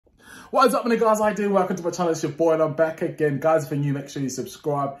What is up, my guys? How you doing? Welcome to my channel. It's your boy and I'm back again. Guys, if you're new, make sure you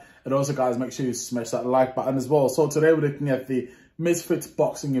subscribe. And also, guys, make sure you smash that like button as well. So today we're looking at the Misfits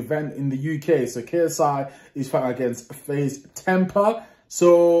boxing event in the UK. So KSI is fighting against Faze Temperr.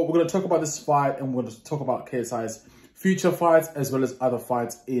 So we're going to talk about this fight and we're going to talk about KSI's future fights as well as other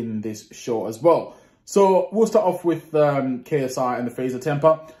fights in this show as well. So we'll start off with KSI and the Faze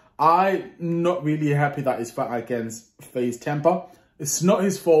Temperr. I'm not really happy that he's fighting against Faze Temperr. It's not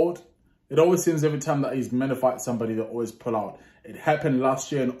his fault. It always seems every time that he's meant to fight somebody, they always pull out. It happened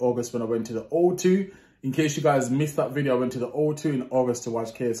last year in August when I went to the O2. In case you guys missed that video, I went to the O2 in August to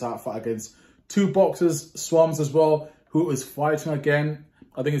watch KSI fight against two boxers, Swams as well, who is fighting again.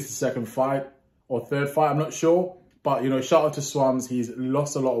 I think it's the second fight or third fight, I'm not sure. But, you know, shout out to Swams. He's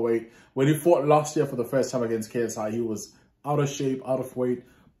lost a lot of weight. When he fought last year for the first time against KSI, he was out of shape, out of weight.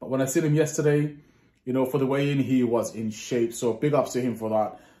 But when I seen him yesterday, you know, for the weigh-in, he was in shape. So big ups to him for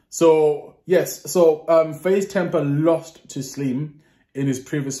that. So, yes. So, Faze Temperr lost to Slim in his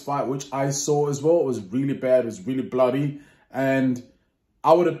previous fight, which I saw as well. It was really bad. It was really bloody. And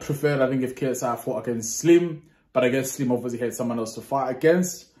I would have preferred, I think, if KSI fought against Slim. But I guess Slim obviously had someone else to fight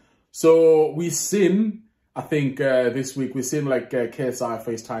against. So, we've seen, I think, this week, we've seen, like, KSI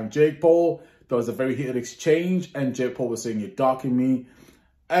FaceTime Jake Paul. There was a very heated exchange. And Jake Paul was saying, "You're darking me."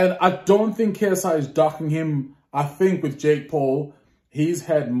 And I don't think KSI is darking him. I think with Jake Paul, he's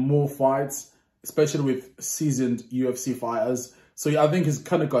had more fights, especially with seasoned UFC fighters. So yeah, I think he's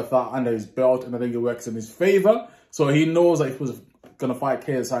kind of got that under his belt, and I think it works in his favor. So he knows that if he was going to fight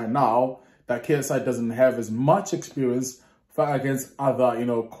KSI now, that KSI doesn't have as much experience fighting against other, you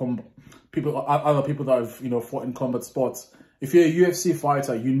know, other people that have, you know, fought in combat sports. If you're a UFC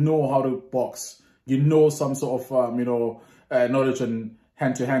fighter, you know how to box. You know some sort of, you know, knowledge and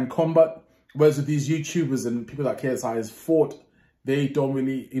hand-to-hand combat. Whereas with these YouTubers and people that KSI has fought, they don't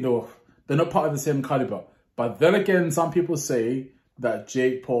really, you know, they're not part of the same caliber. But then again, some people say that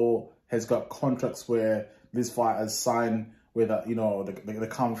Jake Paul has got contracts where these fighters sign with, you know, they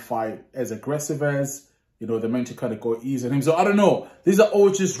can't fight as aggressive as, you know, they're meant to kind of go easy on him. So I don't know. These are all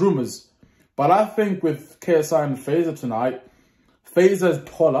just rumors. But I think with KSI and Faze tonight, Faze is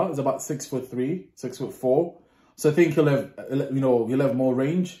taller, is about 6'3", 6'4". So I think he'll have, you know, he'll have more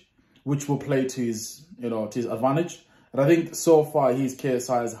range, which will play to his, you know, to his advantage. And I think so far he's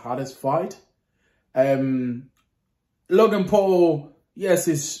KSI's hardest fight. Logan Paul, yes,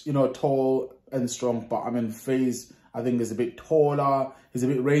 he's, you know, tall and strong, but I mean, Faze, I think, is a bit taller, he's a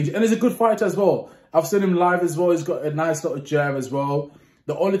bit rangy, and he's a good fighter as well. I've seen him live as well. He's got a nice little jab as well.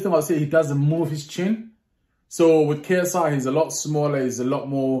 The only thing I'll say, he doesn't move his chin. So with KSI, he's a lot smaller, he's a lot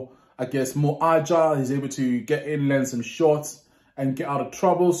more, I guess, more agile. He's able to get in, land some shots and get out of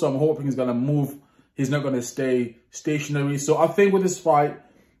trouble. So I'm hoping he's going to move. He's not going to stay stationary. So I think with this fight,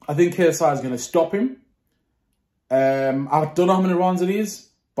 I think KSI is going to stop him. I don't know how many rounds it is,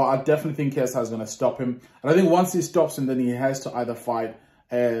 but I definitely think KSI is going to stop him. And I think once he stops him, then he has to either fight,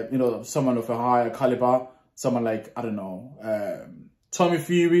 you know, someone of a higher caliber, someone like, I don't know, Tommy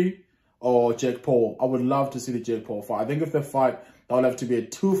Fury or Jake Paul. I would love to see the Jake Paul fight. I think if they fight, that would have to be a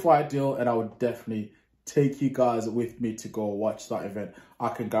 2-fight deal, and I would definitely take you guys with me to go watch that event. I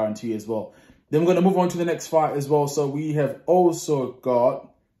can guarantee you as well. Then we're going to move on to the next fight as well. So we have also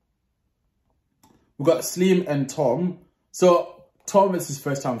got, we've got Slim and Tom. So Tom is his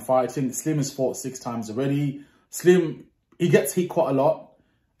first time fighting. Slim has fought 6 times already. Slim, he gets hit quite a lot.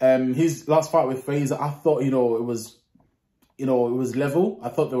 His last fight with Faze, I thought, it was level. I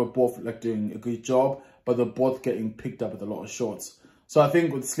thought they were both like doing a good job, but they're both getting picked up with a lot of shots. So I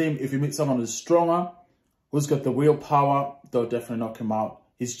think with Slim, if you meet someone who's stronger, who's got the willpower, they'll definitely knock him out.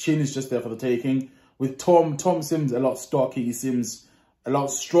 His chin is just there for the taking. With Tom seems a lot stocky. He seems a lot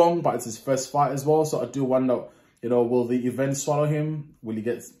strong, but it's his first fight as well. So I do wonder, you know, will the event swallow him? Will he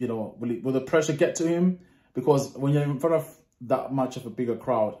get, you know, will the pressure get to him? Because when you're in front of that much of a bigger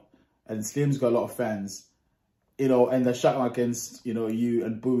crowd, and Slim's got a lot of fans, you know, and they're shouting against, you know, you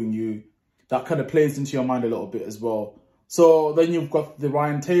and booing you, that kind of plays into your mind a little bit as well. So then you've got the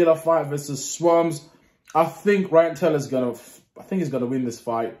Ryan Taylor fight versus Swams. I think Ryan Taylor's he's gonna win this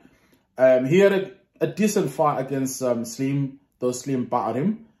fight. He had a decent fight against Slim, though Slim battered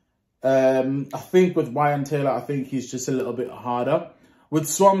him. I think with Ryan Taylor, I think he's just a little bit harder. With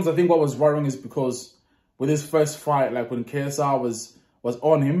Swams, I think what was worrying is because with his first fight, like when KSI was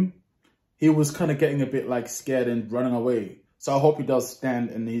on him, he was kind of getting a bit like scared and running away. So I hope he does stand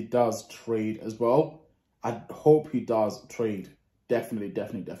and he does trade as well. I hope he does trade. Definitely.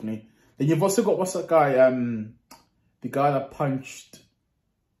 Then you've also got, what's that guy? The guy that punched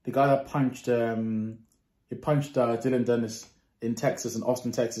Dylan Dennis in Texas, in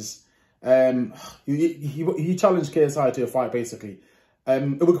Austin, Texas. He challenged KSI to a fight, basically.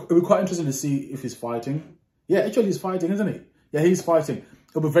 It would be quite interesting to see if he's fighting. Yeah, actually he's fighting, isn't he? Yeah, he's fighting.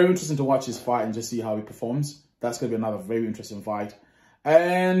 It'll be very interesting to watch his fight and just see how he performs. That's going to be another very interesting fight.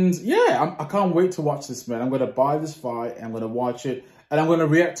 And yeah, I can't wait to watch this, man. I'm going to buy this fight, and I'm going to watch it, and I'm going to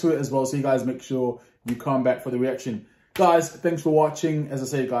react to it as well. So you guys make sure you come back for the reaction. Guys, thanks for watching. As I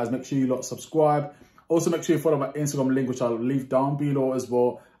say, guys, make sure you lot subscribe. Also, make sure you follow my Instagram link, which I'll leave down below as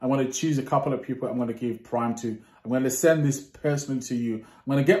well. I'm going to choose a couple of people I'm going to give Prime to. I'm going to send this personally to you.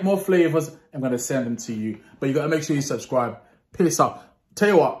 I'm going to get more flavors. I'm going to send them to you. But you got to make sure you subscribe. Peace out. Tell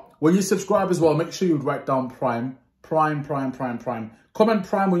you what, when you subscribe as well, make sure you write down Prime. Prime. Comment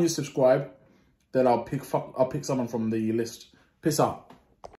Prime when you subscribe. Then I'll pick someone from the list. Peace out.